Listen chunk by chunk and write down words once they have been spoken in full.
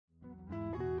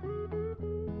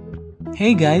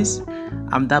Hey guys,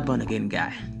 I'm that born again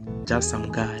guy. Just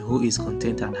some guy who is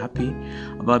content and happy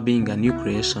about being a new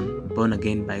creation born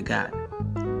again by God.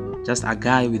 Just a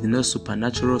guy with no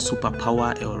supernatural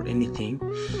superpower or anything.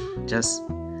 Just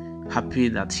happy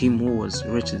that him who was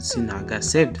wretched sinner got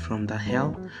saved from the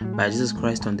hell by Jesus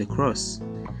Christ on the cross.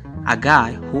 A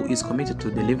guy who is committed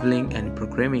to delivering and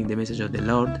proclaiming the message of the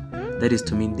Lord, that is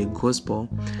to mean the gospel,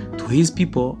 to his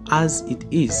people as it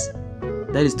is.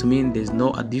 That is to mean there's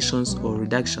no additions or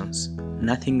reductions,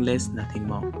 nothing less, nothing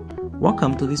more.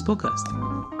 Welcome to this podcast.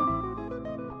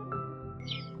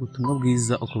 Ubutumwa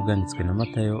bwiza uko bwanditswe na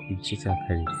Matayo igice cya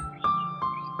 2.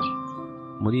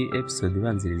 Muri episode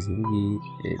ibanziriza iyi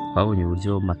twabonye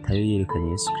uburyo Matayo yerekanye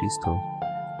Yesu Kristo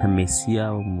nka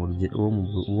Mesiya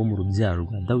wo mu rubyaro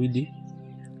rwa Dawidi,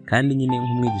 kandi nyine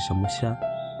nkumwigisha mushya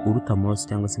uruta mose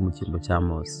cyangwa se mukimbo cya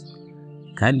mose.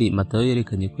 Kandi Matayo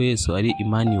yerekanye ko Yesu ari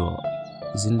Emmanuel,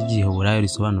 izindi giheburayo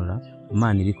risobanura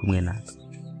Imana iri kumwe natwe.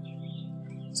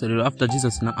 So after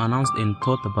Jesus announced and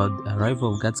taught about the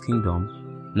arrival of God's kingdom,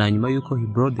 na nyuma yuko he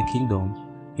brought the kingdom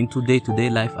into day-to-day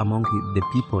life among the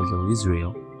peoples of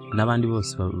Israel, n'abandi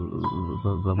bose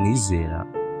bamwizera,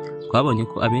 twabonye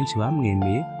ko Abenshi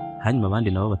bamwemeye, hanyuma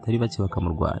abandi nabo batari bake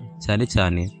bakamurwanya,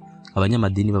 cyane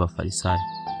abanyamadini b'abafarisayo.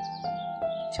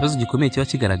 Ikibazo gikomeye kiba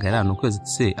kigaragara ni uko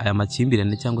se aya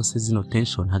makimbirane cyangwa se zino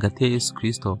tension hagati ya Yesu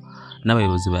Kristo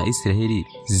n'abayobozi ba Israel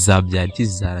zizabyara iki,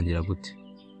 zizarangira gute?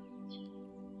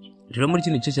 Rero muri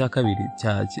kino gice cya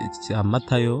 2 cya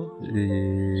Matayo,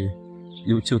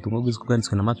 ubutumwa bwiza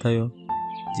bwanditswe na Matayo,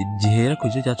 gihera ku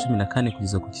gice cya 14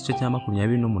 kugeza ku gice cya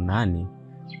 28,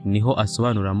 niho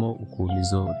asobanuramo ukuntu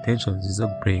izo tensions ziza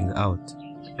playing out.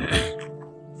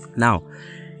 Now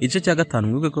igice cya 5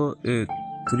 mwibuke ko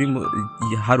turimo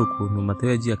hari ukuntu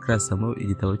Matayo yagiye akrasamo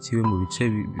igitabo kiwe mu bice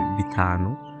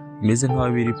 5 bimeze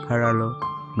nk'aho biri parallel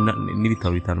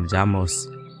n'ibitabo 5 bya Mose.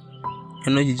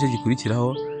 Hano igice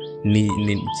gikurikiraho ni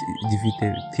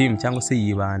gifite theme cyangwa se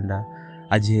yibanda,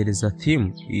 agihereza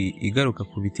theme igaruka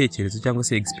ku bitekerezo cyangwa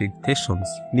se expectations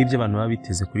n'ibyo abantu baba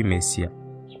biteze kuri Mesiya,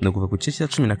 no kuva ku gice cya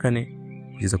 14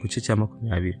 kugeza ku gice cya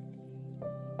 20.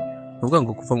 Uvuga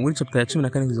ngo kuva muri chapter ya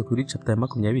 14 kugeza kuri chapter ya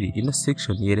 20, ino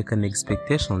section yerekana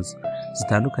expectations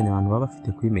zitandukanye abantu baba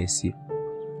bafite kuri Mesiya.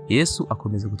 Yesu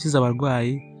akomeza gukiza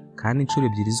abarwayi, kandi inshuro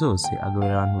ebyiri zose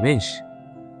agaburira abantu benshi.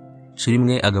 Inshuro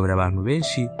imwe agaburira abantu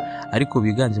benshi ariko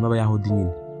biganjemo abayahudi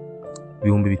nyine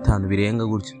 5,000 birenga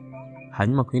gutyo.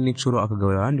 Hanyuma ku yindi nshuro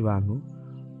akagaburira abandi bantu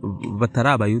batari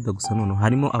abayuda gusa, none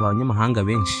harimo abanyamahanga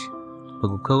benshi.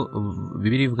 Baguko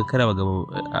Bibiliya ivuga ko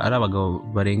ari abagabo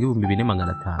barenga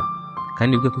 4,500,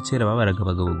 kandi ubwo ko kera babaraga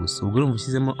abagabo gusa. Ubwo urumva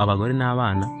ushyizemo abagore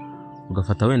n'abana,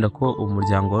 ugafata wenda ko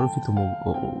umuryango wari ufite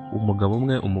umugabo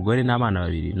umwe, umugore n'abana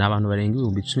 2, n'abantu barenga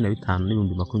 15,000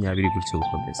 n'20,000 gutyo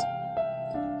gukomeza.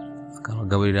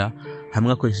 Akabagaburira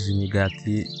hamwe akoresheje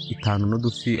imigati 5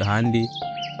 n'udufi, ahandi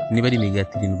niba ari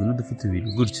imigati 7 n'udufi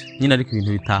 2 gutyo nyine, ariko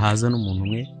ibintu bitahaza n'umuntu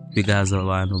umwe bigahaza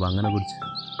abantu bangana gutyo.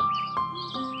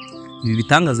 Ibi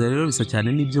bitangaza rero bisa cyane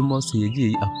n'ibyo Mose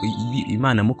yagiye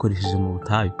Imana yamukoresheje mu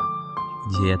butayu,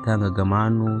 igihe yatangaga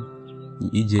manu,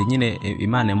 igihe nyine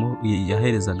Imana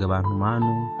yaherezaga abantu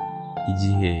manu,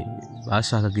 igihe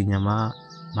bashakaga inyama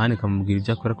Imana ikamubwira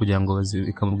ibyo akora kugira ngo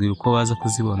ikamubwira uko baza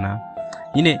kuzibona.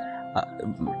 Nyine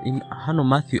hano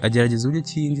Mathew agerageza uburyo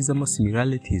cyinjizamo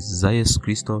similarities za Yesu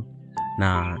Kristo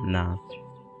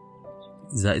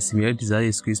similarities za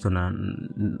Yesu Kristo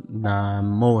na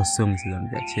Mose mu Isezerano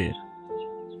rya kera.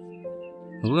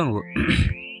 Uvuga ngo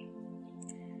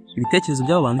ibitekerezo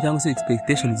by'abo bantu cyangwa se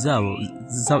expectations zabo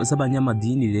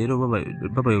z'abanyamadini rero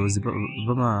b'abayobozi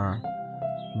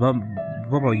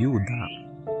b'abayuda,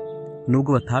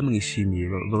 nubwo batamwishimiye,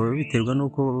 baba biterwa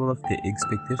nuko baba bafite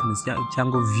expectations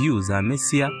cyangwa views za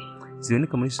Mesiya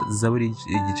ziboneka muri Zaburi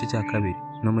igice cya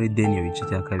 2 no muri Daniel igice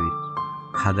cya 2.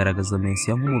 Hagaragaza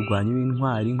Mesiya nk'umurwanyi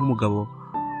w'intwari, nk'umugabo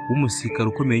w'umusirikare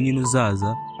ukomeye nyine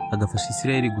uzaza agafasha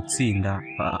Isirayeli gutsinda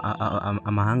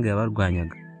amahanga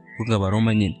yabarwanyaga, kuvuga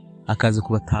Abaroma nyine, akaza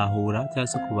kubatahura cyangwa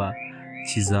se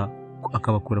kubakiza,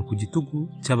 akabakura ku gitugu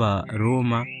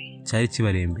cy'Abaroma cyari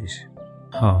kibarembeje.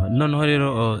 Noneho rero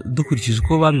dukurikije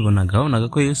uko babonaga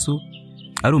ko Yesu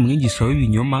ari umwigisha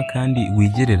w'ibinyoma kandi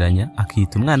wigereranya,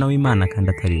 akiyita umwana w'Imana kandi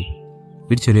atari we.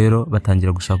 Bityo rero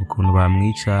batangira gushaka ukuntu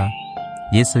bamwica.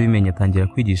 Yesu abimenye atangira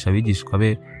kwigisha abigishwa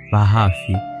be ba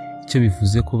hafi icyo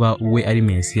bivuze kuba we ari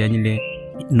Mesiya nyine,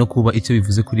 no kuba icyo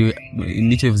bivuze kuri we,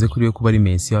 nicyo bivuze kuri we kuba ari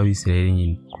Mesiya w'Abisirayeli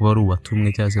nyine, kuba ari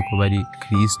uwatumwe cyangwa se kuba ari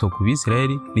Kristo ku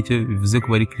Bisirayeli, nicyo bivuze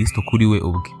kuba ari Kristo kuri we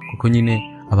ubwe. Kuko nyine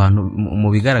abantu mu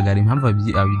bigaragara impamvu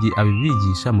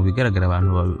abibigisha, mu bigaragara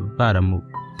abantu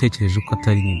baramutekereje ko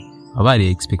atari nyine bari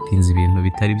expecting ibintu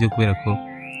bitari byo kubera ko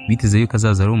biteze yuko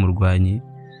azaza ari umurwanyi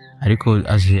ariko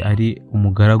aje ari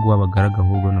umugaragu w'abagaraga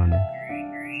ahubwo none.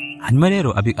 Hanyuma rero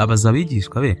abaza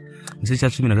abigishwa be igice cya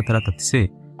 16 ati se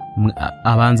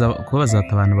abanza kubaza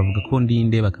abantu bavuga ko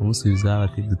ndinde, bakamusubiza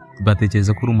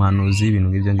batekereza ko uri umuhanuzi ibintu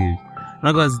nk'ibyo ngibyo.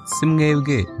 Ntabwo si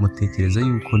mwebwe mutekereza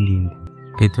yuko ndinde.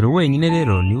 Petero wenyine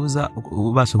rero ni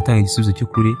ubasha gutanga igisubizo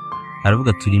cy'ukuri,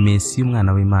 aravuga turi Mesiya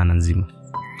umwana w'Imana nzima.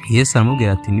 Yesu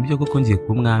aramubwira ati nibyo koko ngiye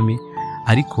kuba umwami,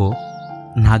 ariko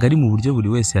ntago ari mu buryo buri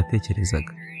wese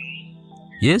yatekerezaga.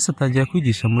 Yesu atangira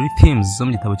kwigisha muri themes zo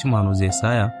mu gitabo cy'umuhanuzi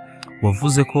Yesaya,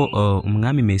 wavuze ko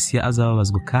umwami Mesiya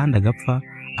azababazwa kandi agapfa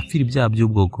apfira ibyaha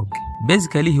by'ubwoko bwe.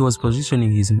 Basically he was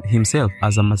positioning himself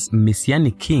as a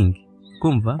messianic king,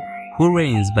 kumva, who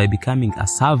reigns by becoming a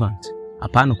servant.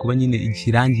 Apana kuba nyine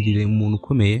ikirangirire umuntu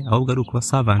ukomeye, ahubwo ari kuba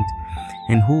servant,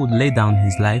 and who would lay down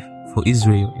his life for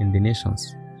Israel and the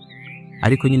nations.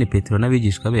 Ariko nyine Petero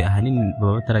n'abigishwa be ahanini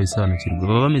baba batarabisobanukirwa,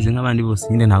 baba bameze nk'abandi bose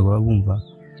nyine ntago babumva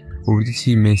uburyo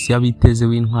ki Mesiya biteze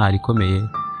w'intwari ikomeye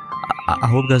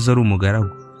ahubwo aje ari umugaragu.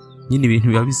 Nyine ibintu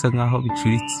biba bisa nkaho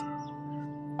bicuritse.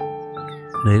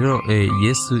 Rero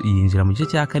Yesu yinjira mu gice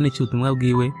cya 4 cy'ubutumwa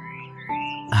bwiwe,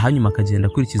 hanyuma akagenda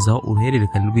akurikizaho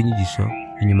uruhererekane rw'inyigisho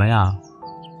inyuma yaho.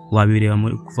 Wabireba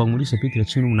kuva muri chapitre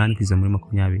 18 kugeza muri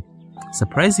 20.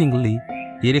 Surprisingly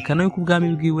yerekana yuko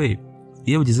ubwami bwiwe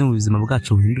iyo bugeze mu buzima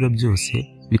bwacu buhindura byose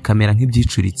bikamera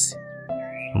nk'ibyicuritse.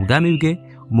 Ubwami bwe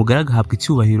umugaraga ahabwa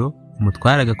icyubahiro,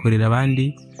 umutwara agakorera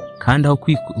abandi, kandi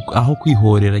aho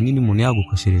kwihorera nyine umuntu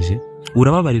yagukoshereje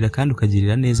urababarira kandi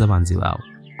ukagirira neza abanzi bawe.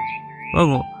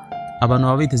 Abantu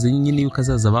baba biteze nyine yuko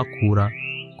azaza bakura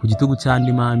ku gitugu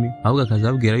cy'andi mami, ahubwo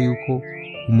akazababwira yuko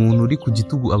umuntu uri ku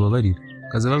gitugu ababarira,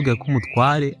 akazababwira ko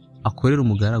umutware akorera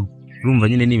umugaragu. Urumva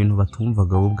nyine ni ibintu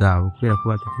batumvaga bo ubwabo kubera ko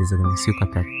batekerezaga Mesiya ko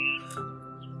atari.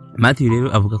 Mathew rero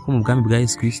avuga ko mu bwami bwa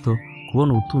Yesu Kristo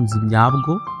kubona ubutunzi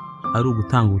nyabwo ari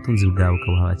ugutanga ubutunzi bwawe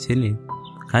ukabuha abakene,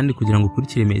 kandi kugira ngo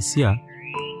ukurikire Mesiya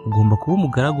ugomba kuba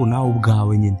umugaragu nawe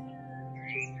ubwawe nyine.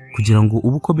 Kugira ngo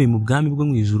ube ukomeye mu bwami bwo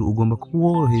mu ijuru ugomba kuba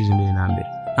woroheje mbere na mbere.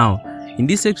 Now in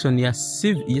this section ya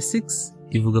 6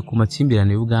 ivuga ku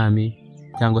makimbirane y'ubwami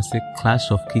cyangwa se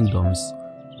clash of kingdoms.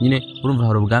 Nyine urumva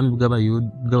hari ubwami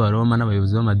bw'abaroma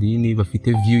n'abayobozi b'amadini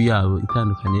bafite view yabo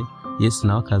itandukanye. Yesu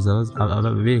nawe akaza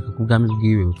abereka ko ubwami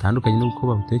bwiwe butandukanye n'uko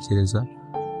babutekereza,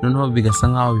 noneho bigasa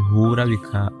nkaho bihura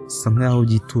bikasa nkaho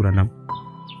byiturana.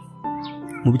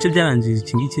 Mu bice byarangiye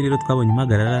iki ngiki rero twabonye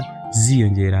impagarara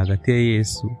ziyongera hagati ya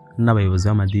Yesu n'abayobozi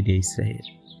b'amadini ya Israel.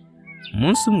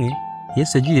 Umunsi umwe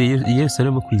Yesu yagiye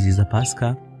Yerusalemu kwizihiza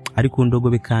Pasika ari ku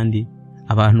ndogobe, kandi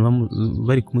abantu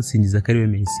bari kumusingiza ko ari we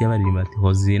Mesiya baririmba ati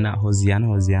Hoziyana Hoziyana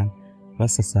Hoziyana,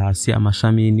 basasa hasi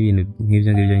amashami n'ibintu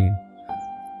nk'ibyo ngibyo nyine.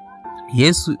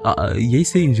 Yesu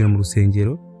yahise yinjira mu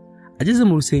rusengero. Ageze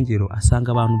mu rusengero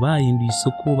asanga abantu bahinduye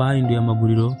isoko, bahinduye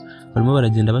amaguriro, barimo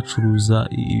baragenda bacuruza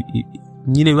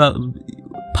nyine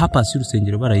purpose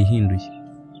y'urusengero barayihinduye.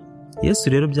 Yesu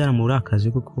rero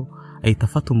byaramurakaje kuko ahita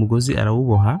afata umugozi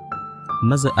arawuboha,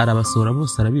 maze arabasohora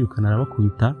bose, arabirukana,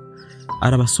 arabakubita,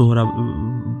 arabasohora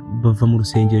bava mu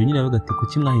rusengero. Nyine bagati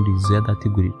kuki mwahinduye izo ya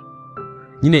datiguriro.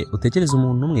 Nyine utekereza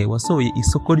umuntu umwe wasohoye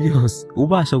isoko ryose,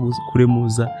 ubasha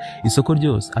kuremuza isoko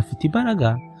ryose, afite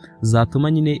imbaraga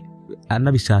zatuma nyine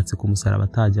anabishatse ku musaraba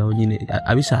atajyaho, nyine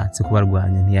abishatse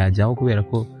kubarwanya ntiyajyaho kubera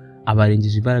ko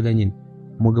abarengeje imbaraga. Nyine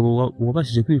umugabo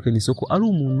wabashije kwirukana isoko ari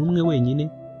umuntu umwe wenyine,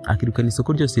 akirukana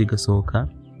isoko ryose rigasohoka,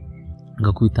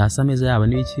 agakubita hasi ameza yabo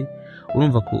n'iki.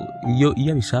 Urumva ko iyo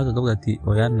abishaka akavuga ati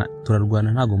oya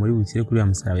turarwana ntago muri bukire kuri ya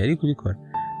musaraba, yari kubikora.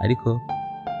 Ariko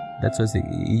that's was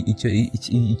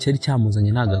icyo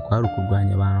cyamuzanye ntago kwari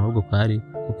kurwanya abantu, ahubwo kwari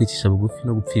kwicisha bugufi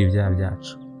no gupfira ibyaha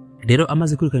byacu. Rero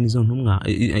amaze kwirukana izo ntumwa,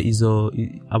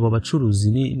 abo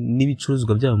bacuruzi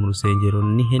n'ibicuruzwa byabo mu rusengero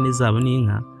n'ihene zabo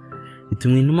n'inka,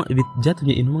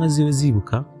 byatumye intumwa ziwe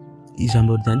zibuka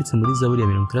ijambo ryanditse muri Zaburi ya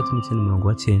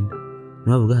 69:9.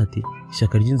 Navuga hati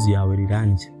ishaka ry'inzu yawe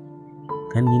riranje.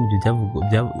 Kandi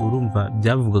ibyo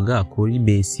byavugaga kuri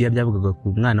Mesiya, byavugaga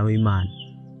ku mwana w'Imana.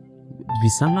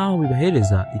 Bisa nkaho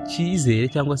bibahereza icyizere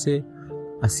cyangwa se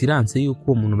assurance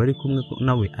yuko umuntu bari kumwe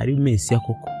nawe ari Mesiya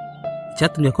koko.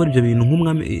 Cyatumye akora ibyo bintu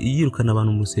nk'umwami yirukana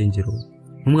abantu mu rusengero.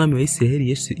 Nk'umwami wa Israel,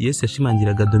 Yesu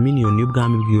yashimangiraga dominion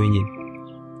y'ubwami bwiwe nyine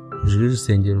hejuru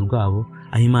y'urusengero rwabo,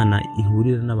 aho Imana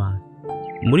ihurira n'abantu.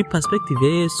 Muri perspective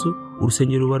ya Yesu,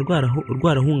 urusengero ruba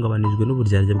rwarahungabanijwe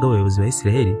n'uburyarya bw'abayobozi ba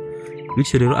Israel,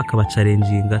 bityo rero akaba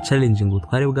challenging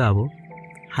ubutware bwabo.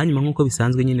 Hanyuma nk'uko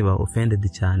bisanzwe nyine ba offended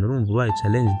cyane. Urumva ubaye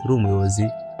challenged uri umuyobozi,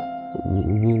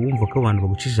 wumva ko abantu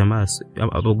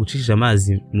bagucishije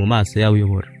amazi mu maso yawe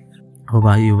uyobora. Abo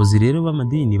bayobozi rero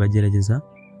b'amadini bagerageza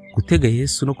gutega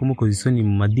Yesu no kumukoza isoni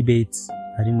mu debates,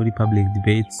 ari muri public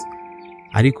debates,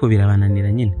 ariko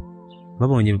birabananira nyine.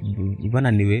 Babonye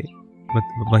bananiwe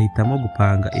bahitamo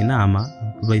gupanga inama,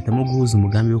 bahitamo guhuza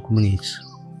umugambi wo kumwica.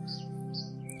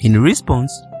 In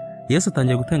response, Yesu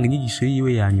atangiye gutanga inyigisho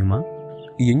yiwe ya nyuma.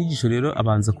 Iyo nyigisho rero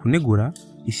abanza kunegura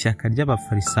ishyaka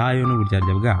ry'abafarisayo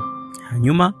n'uburyarya bwabo.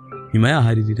 Hanyuma nyuma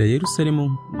yaharirira Yerusalemu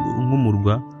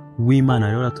nk'umurwa w'Imana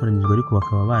rero atoranyijwe, ariko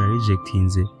bakaba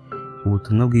bararejectinze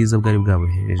ubutumwa bwiza bwari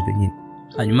bwaboherejwe nyine.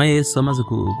 Hanyuma Yesu amaze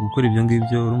gukora ibyo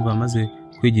ngibyo, urumva amaze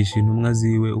kwigisha intumwa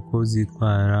ziwe uko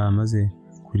zitwara, amaze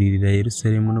kuririra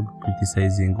Yerusalemu no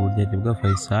criticizinga uburyarya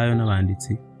bw'abafarisayo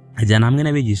n'abanditsi, ajyana hamwe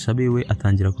n'abigisha biwe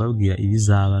atangira kubabwira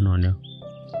ibizaba noneho.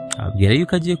 Ababwira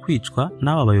yuko agiye kwicwa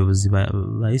n'aba bayobozi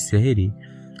ba Isiraheli,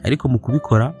 ariko mu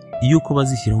kubikora yuko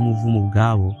bazishyiraho umuvumo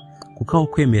bwabo, kuko aho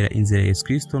kwemera inzira ya Yesu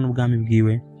Kristo n'ubwami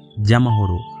bwiwe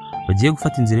by'amahoro bagiye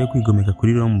gufata inzira yo kwigomeka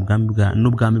kuri Roma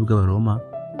n'ubwami bw'Abaroma.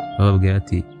 Bababwira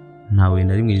ati ntawe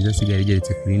na rimwe rizasigara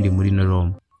rigeretse ku rindi muri no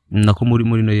Roma nako muri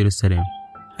no Yerusalemu.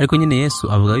 Ariko nyine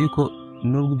Yesu avuga yuko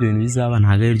nubwo ibyo bintu bizaba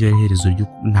ntago ari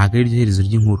ryo herezo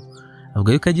ry'inkuru.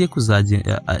 Avuga yuko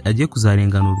agiye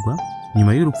kuzarenganurwa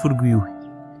nyuma y'urupfu rwiwe,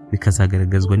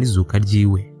 bikazagaragazwa n'izuka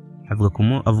ryiwe.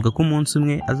 Avuga ko umunsi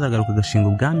umwe azagaruka agashinga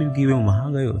ubwami bwiwe mu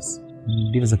mahanga yose.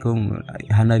 Ndibaza ko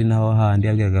hano ari naho handi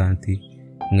yabwiraga ati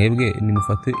mwebwe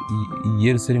nimufate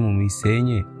Yerusalemu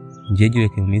muyisenye, ngiye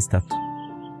gireke mu minsi 3.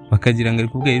 Bakagira ngo ari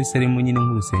kubwira Yerusalemu nyine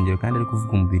nk'urusengero, kandi ari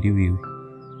kuvuga umubiri wiwe.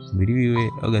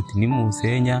 Avuga ati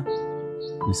nimusenya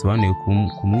bisobanuye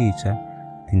kumwica,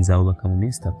 ati nzabubaka mu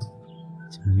minsi 3.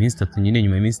 Mu minsi 3 nyine,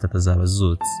 nyuma y'iminsi 3 azaba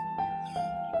azutse.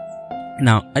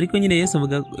 Ariko nyine Yesu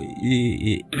avuga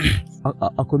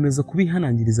akomeza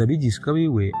kubihanangiriza abigishwa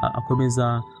biwe,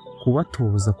 akomeza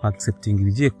kubatoza ku accepting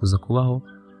ibigiye kuza kubaho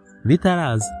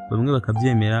bitaraza. Bamwe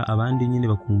bakabyemera, abandi nyine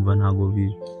bakumva ntago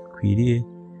bikwiriye.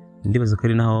 Ndibaza ko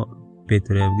ari naho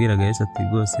Petero yabwiraga Yesu ati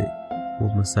rwose uwo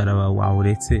musaraba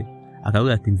wawuretse,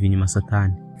 akavuga ati mvi inyuma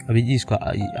Satani. Abigishwa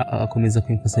akomeza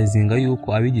kwemphasizinga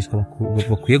yuko abigishwa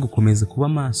bakwiye gukomeza kuba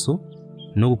maso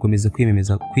no gukomeza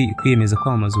kwiyemeza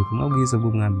kwamamaza ubutumwa bwiza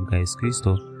bw'ubwami bwa Yesu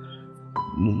Kristo,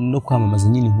 no kwamamaza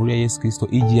nyine inkuru ya Yesu Kristo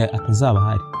igihe atazaba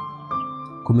hari.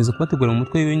 Komeza kubategura mu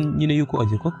mutwe wiwe nyine yuko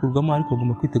agiye kwakurwamo, ariko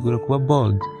agomba kwitegura kuba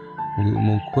bold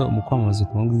mu kwamamaza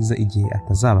ubutumwa bwiza igihe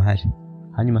atazaba hari.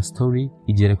 Hanyuma story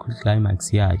igera kuri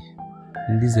climax yayo.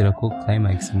 Ndizera ko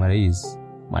climax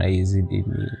marayizi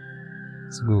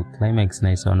sigo climax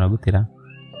nayisobanura gutera.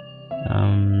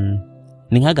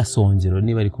 Ni nk'agasongero,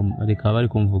 niba reka bari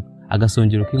kumvuga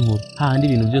agasongero k'inkuru, handi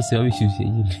ibintu byose biba bishyushye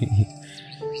nyine.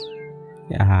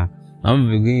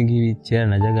 Ngibi kera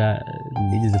najyaga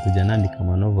nigeze kujya nandika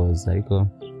novels, ariko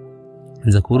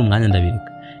nza kubura umwanya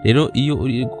ndabireka. Rero iyo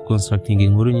uri constructing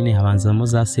inkuru nyine habanzamo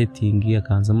za setting,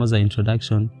 hakanzamo za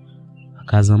introduction,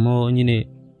 hakazamo nyine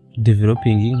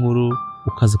developing inkuru,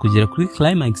 ukaza kugera kuri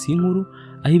climax y'inkuru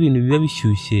aho ibintu biba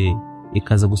bishyushye,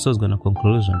 ikaza gusozwa na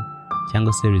conclusion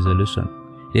cyangwa se resolution.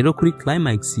 Rero kuri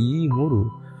climax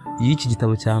y'inkuru y'iki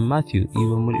gitabo cya Mathew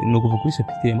iba no kuva kuri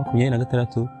chapter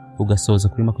 26 ugasoza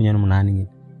kuri 28 nyine.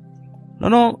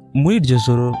 Noneho muri iryo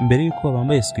joro mbere yuko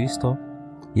bambaye Yesu Kristo,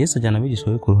 Yesu ajyana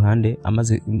abigishwa be ku ruhande,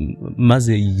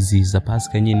 maze yizihiza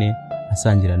Pasika nyine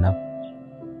asangira nabo.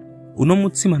 Uno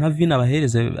mutsima na vino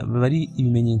abahereza bari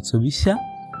ibimenyetso bishya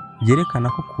byerekana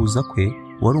ko kuza kwe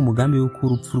wari umugambi w'uko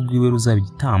urupfu rwiwe ruzaba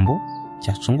igitambo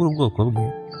cyacungura ubwoko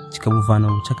bwe, kikabuvana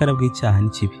mu bucakara bw'icyaha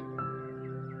n'ikibi.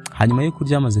 Hanyuma yo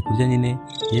kurya, amaze kurya nyine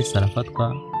Yesu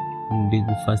arafatwa, ndi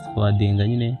fast forwardinga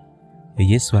nyine.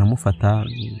 Yesu baramufata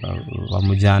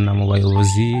bamujyana mu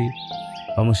bayobozi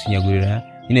bamushinyagurira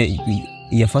nyine.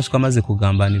 Yafashwe amaze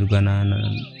kugambanirwa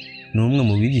n'umwe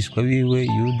mu bigishwa biwe,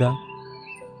 Yuda.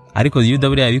 Ariko Yuda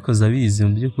buriya yabikoze abizi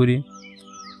mu by'ukuri,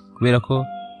 kubera ko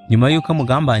nyuma y'uko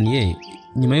amugambaniye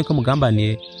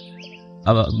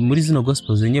muri zino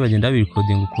gospels nye bagenda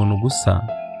babirecording ukuntu gusa.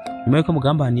 Nyuma y'uko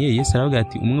amugambaniye, Yesu aravuga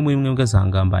ati umwe muri mwe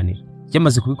bwazagambanira.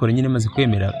 Yamaze kubikora nyine, amaze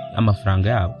kwemera amafaranga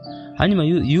yabo. Hanyuma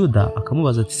Yuda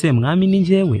akamubaza ati se mwami ni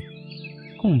njyewe?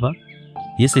 Kumva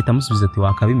Yesu ahita amusubiza ati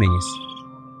wakabimenye se.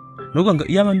 Nubwo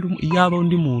yaba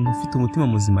undi muntu ufite umutima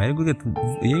muzima yego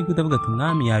utavuga ati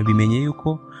mwami yabimenye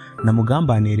yuko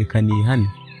namugambaniye, reka nihane.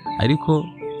 Ariko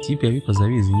kipe yabikoze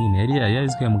abizi nyine, yari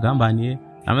yazwe yamugambaniye,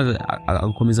 amaze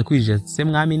akomeza kwijira se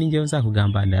mwami ni njyewe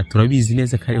uzakugambanira, turabizi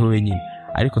neza ko ari wowe nyine.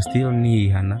 Ariko still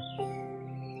nihana,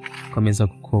 komeza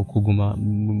kuguma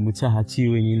mu cyaha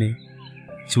cyiwe nyine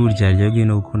cy'uburyarya bwe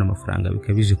no gukunda amafaranga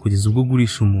bikabije kugeza ubwo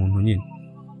gurisha umuntu nyine.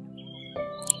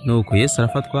 Nuko Yesu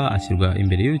arafatwa ashyirwa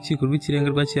imbere y'urukiko rw'ikirenga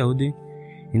rwa Kiyahudi.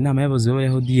 Inama y'abayobozi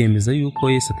b'Abayahudi yemeza yuko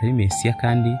Yesu atari Mesiya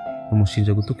kandi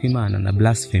bamushinja gutuka Imana na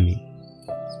blasphemy.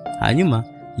 Hanyuma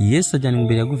Yesu ajyana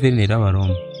imbere ya guverineri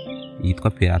w'Abaroma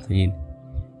yitwa Pilato nyine.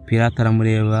 Pilato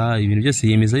aramureba ibintu byose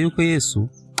yemeza yuko Yesu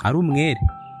ari umwere.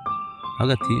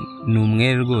 Hagati ni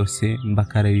umwere rwose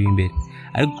mbakareba imbere.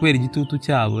 Ariko kubera igitutu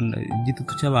cyabo,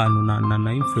 igitutu cy'abantu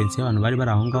na influence y'abantu bari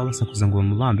bari aho ngaho basakuza ngo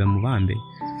bamubambe.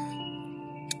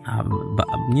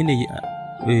 Nyine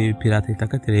Pilato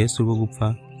itakatira Yesu rwo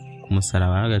gupfa ku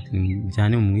musaraba, hagati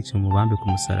njyane mu mwice mu bambe ku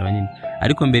musaraba nyine.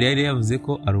 Ariko mbere yari yavuze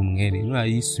ko ari umwere, niba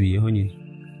yisubiyeho nyine.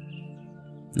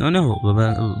 Noneho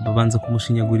babanza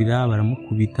kumushinyagurira,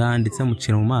 baramukubita ndetse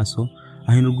amucira mu maso,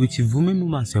 ahindurwa ikivume mu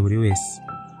maso ya buri wese.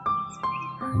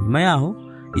 Hanyuma yaho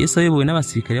Yesu ayobowe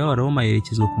n'abasirikare b'Abaroma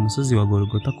yerekezwa ku musozi wa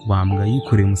Golgota kubambwa,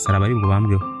 yikoreye umusaraba ari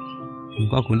bwambweho.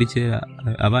 Ubwo kundi kera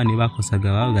abana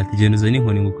bakosaga bavuga ati genda uzane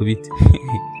inkoni ngukubite.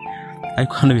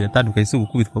 Ariko hano biratandukanye, si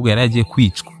gukubitwa, ubwo yari yagiye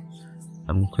kwicwa.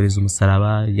 Amwikoreza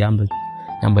umusaraba,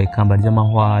 yambaye ikamba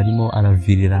ry'amahwa, arimo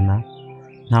aravirirana,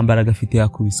 nta mbaraga afite,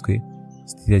 yakubiswe,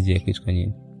 yagiye kwicwa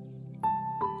nyine.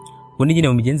 Ubundi nyine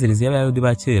mu migenzereze y'Abayahudi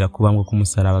ba kera, kubambwa ku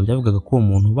musaraba byavugaga ko uwo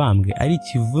muntu ubambwe ari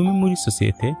ikivume muri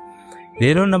societe.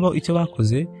 Rero nabo icyo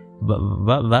bakoze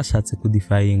bashatse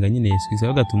kudifayinga nyine Yesu.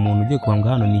 Bivuga ati umuntu ugiye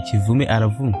kubambwa hano ni ikivume,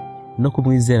 aravuma, no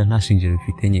kumwizera nta shingiro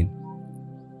bifite nyine.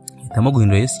 Hitamo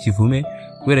guhindura Yesu ikivume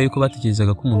kubera yuko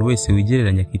batekerezaga ko umuntu wese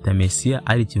wigereranya akita Mesiya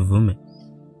ari ikivume.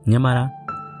 Nyamara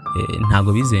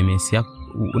ntago bizeye Mesiya,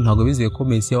 ntago bizeye ko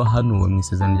Mesiya wahanuwe mu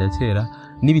isezerano rya kera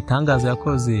n'ibitangaza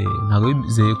yakoze. Ntago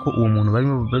bizeye ko uwo muntu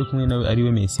bari kumwe nawe ari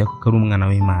we Mesiya, kuko ari umwana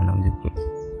w'Imana mu by'ukuri.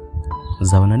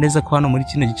 Uzabona neza ko hano muri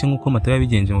kino gice nk'uko Matayo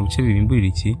yabigenje mu bice bibimburira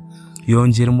iki,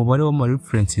 yongera umubare wa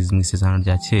references mu isezerano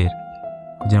rya kera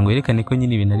kugira ngo yerekane ko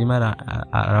nyine ibintu arimo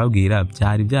arabwira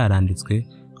byari byaranditswe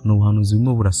n'ubuhanuzi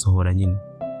burimo burasohora nyine.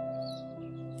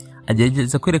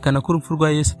 Agerageza kwerekana ko urupfu rwa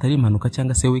Yesu atari impanuka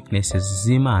cyangwa se weaknesses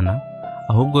z'Imana,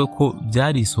 ahubwo ko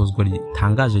byari isozwa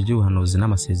ritangaje ry'ubuhanuzi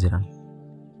n'amasezerano.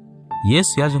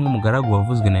 Yesu yaje nk'umugaragu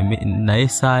wavuzwe na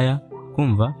Yesaya,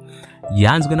 kumva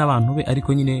yanzwe n'abantu be,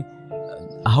 ariko nyine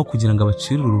aho kugira ngo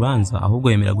abacire urubanza,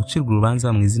 ahubwo yemera gucirwa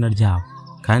urubanza mu izina ryabo,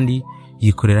 kandi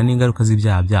yikorera n'ingaruka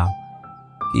z'ibyaha byabo.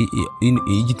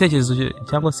 Igitekerezo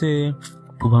cyangwa se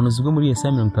ubuhanuzi bwo muri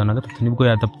Yesaya 53 nibwo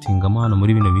yadaptingamo hano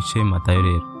muri bino bice Matayo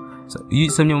rero. Iyo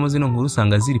usomye mu zino nkuru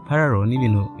usanga ziri parallel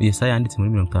n'ibintu Yesaya yanditse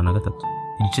muri 53,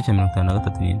 igice cya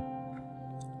 53 nyine.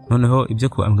 Noneho ibyo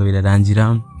kubambwa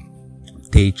birarangira,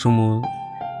 teye icumu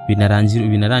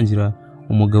binarangira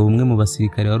umugabo umwe mu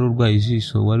basirikare wari urwaye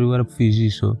ijisho, wari warapfuye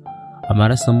ijisho,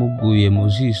 amaraso amuguye mu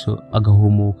jisho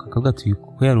agahumuka, akagatuye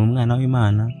kuko yari umwana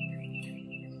w'Imana.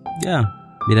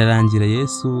 Birarangira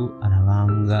Yesu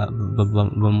arabambwa,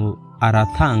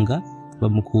 aratanga,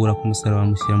 bamukura ku musaraba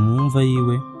bamushyira mu mva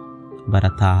yiwe,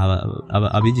 barataha.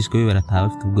 Abigishwa be barataha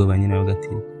bafite ubwoba nyine, bagati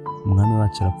umwami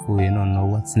wacu arapfuye, none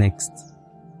what's next?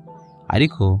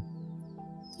 Ariko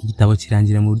igitabo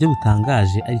kirangira mu buryo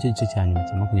butangaje, ari cyo gice cya nyuma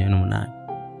cya 28.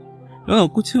 Noneho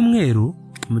ku cyumweru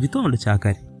mu gitondo cya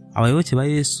kare, abayoboke ba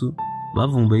Yesu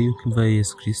bavumbuye yuko imva ya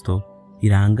Yesu Kristo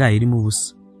irangaye irimo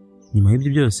ubusa. Nyuma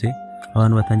y'ibyo byose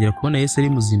abantu batangira kubona Yesu ari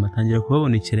muzima, tangira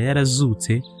kubabonekera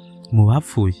yarazutse mu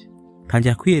bapfuye,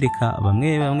 tangira kwiyereka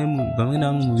bamwe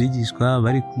mu bigishwa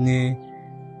bari kumwe,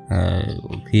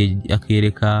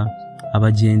 akiyereka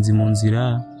abagenzi mu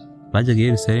nzira bajyaga i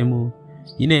Yerusalemu.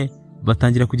 Nyine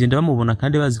batangira kugenda bamubona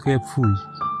kandi bazi ko yapfuye,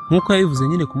 nk'uko yabivuze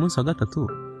nyine ku munsi wa gatatu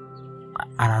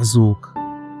arazuka.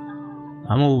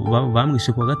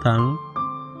 Bamwishe ku wa gatanu,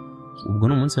 ubwo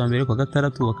ni umunsi wa mbere, ku wa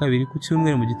gatandatu, wa kabiri, ku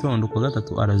cyumweru mu gitondo, ku wa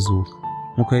gatatu arazuka,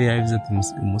 nk'uko yari yabivuze ati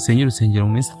musenye urusengero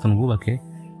mu minsi 3 rwubake,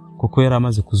 kuko yari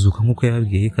amaze kuzuka nk'uko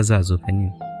yababwiye ko azazuka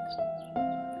nyine.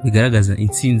 Bigaragaza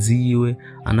intsinzi yiwe,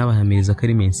 anabahamiriza ko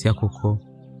ari Mesiya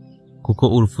kuko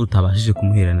urupfu rutabashije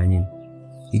kumuherana nyine.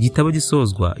 Igitabo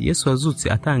gisozwa Yesu azutse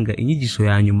atanga inyigisho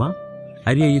ya nyuma,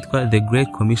 ariyo yitwa The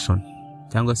Great Commission,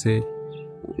 cyangwa se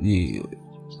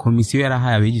komisiyo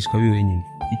yarahaye abigishwa biwe nyine,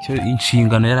 icyo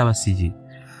inshingano yarabasigiye.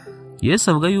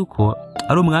 Yesu avuga yuko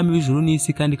ari umwami w'ijuru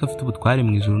n'isi, kandi ko afite ubutware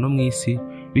mu ijuru no mu isi,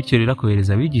 bityo rero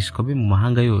akohereza abigishwa be mu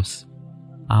mahanga yose.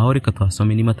 Aho reka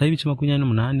twasome ni Matayo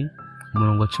 28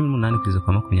 umurongo wa 18 kugeza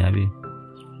kwa 20.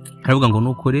 Aravuga ngo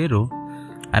nuko rero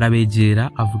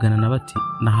arabegera avugana na bati,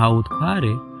 nahawe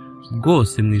ubutware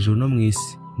bwose mu ijuru no mu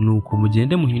isi, nuko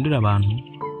mugende muhindura abantu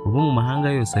bo mu mahanga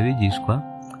yose abigishwa,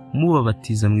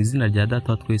 mubabatiza mu izina rya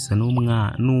Data wa twese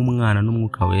n'Umwana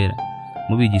n'Umwuka wera,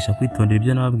 mubigisha kwitondera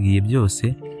ibyo nababwiye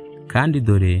byose, kandi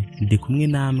dore ndi kumwe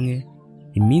namwe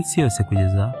iminsi yose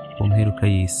kugeza ku mperuka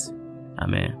y'isi.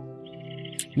 Amen.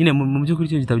 Nyine mu by'ukuri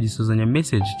cyo gitabo gisozanya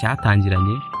message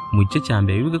cyatangiranye mu gice cya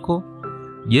mbere, bivuga ko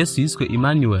Yesu yiswe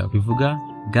Emmanuel, bivuga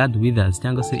God with us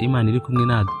cyangwa se Imana iri kumwe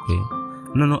natwe,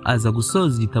 noneho aza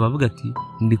gusoza igitabo avuga ati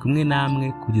ndi kumwe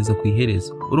namwe kugeza ku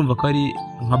iherezo. Urumva ko ari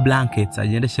nka blankets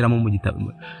agenda ashyiramo mu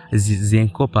gitabo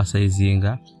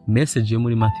zinkopasayizinga message yo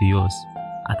muri Mathew yose.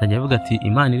 Atajya avuga ati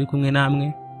Imana iri kumwe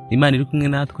namwe, Imana iri kumwe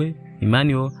natwe,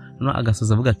 Emmanuel, noneho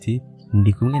agasoza avuga ati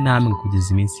ndi kumwe namwe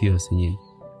kugeza iminsi yose nyine.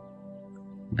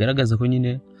 Bigaragaza ko nyine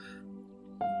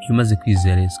iyo umaze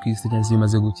kwizera Yesu Kristo cyangwa se iyo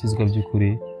umaze gukizwa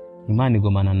by'ukuri, Imana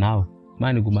igumana nawe.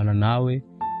 Imana igumana nawe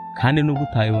kandi nubwo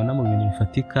utayibona mu bintu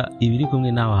bifatika, ibiri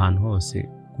kumwe nawe ahantu hose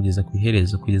kugeza ku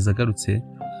iherezo, kugeza agarutse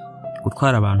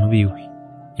gutwara abantu biwe.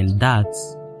 And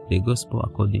that's the gospel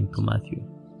according to Mathew.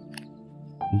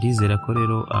 Ndizera ko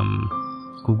rero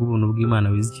kubw'ubuntu bw'Imana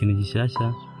wize ikintu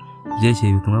gishyashya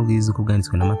byerekeye ubutumwa bwiza uko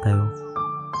bwanditswe na Matayo.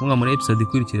 Kunga muri episode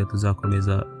ikurikira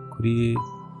tuzakomeza kuri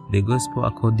the gospel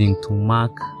according to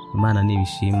Mark. Imana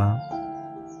nibishima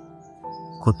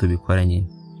ko tubikora nyine.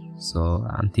 So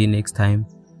until next time,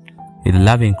 with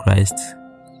love in Christ,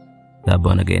 the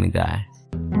born again guy.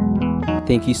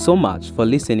 Thank you so much for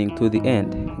listening to the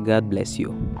end. God bless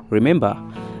you. Remember,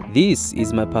 this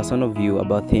is my personal view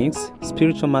about things,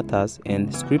 spiritual matters,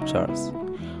 and scriptures.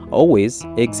 Always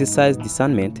exercise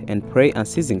discernment and pray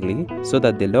unceasingly so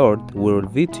that the Lord will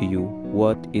reveal to you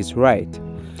what is right.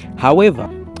 However,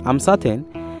 I'm certain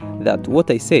that what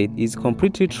I said is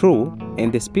completely true,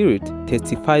 and the Spirit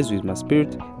testifies with my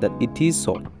spirit that it is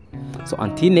so. So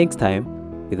until next time,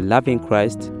 with love in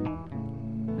Christ,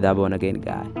 the born again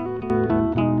guy.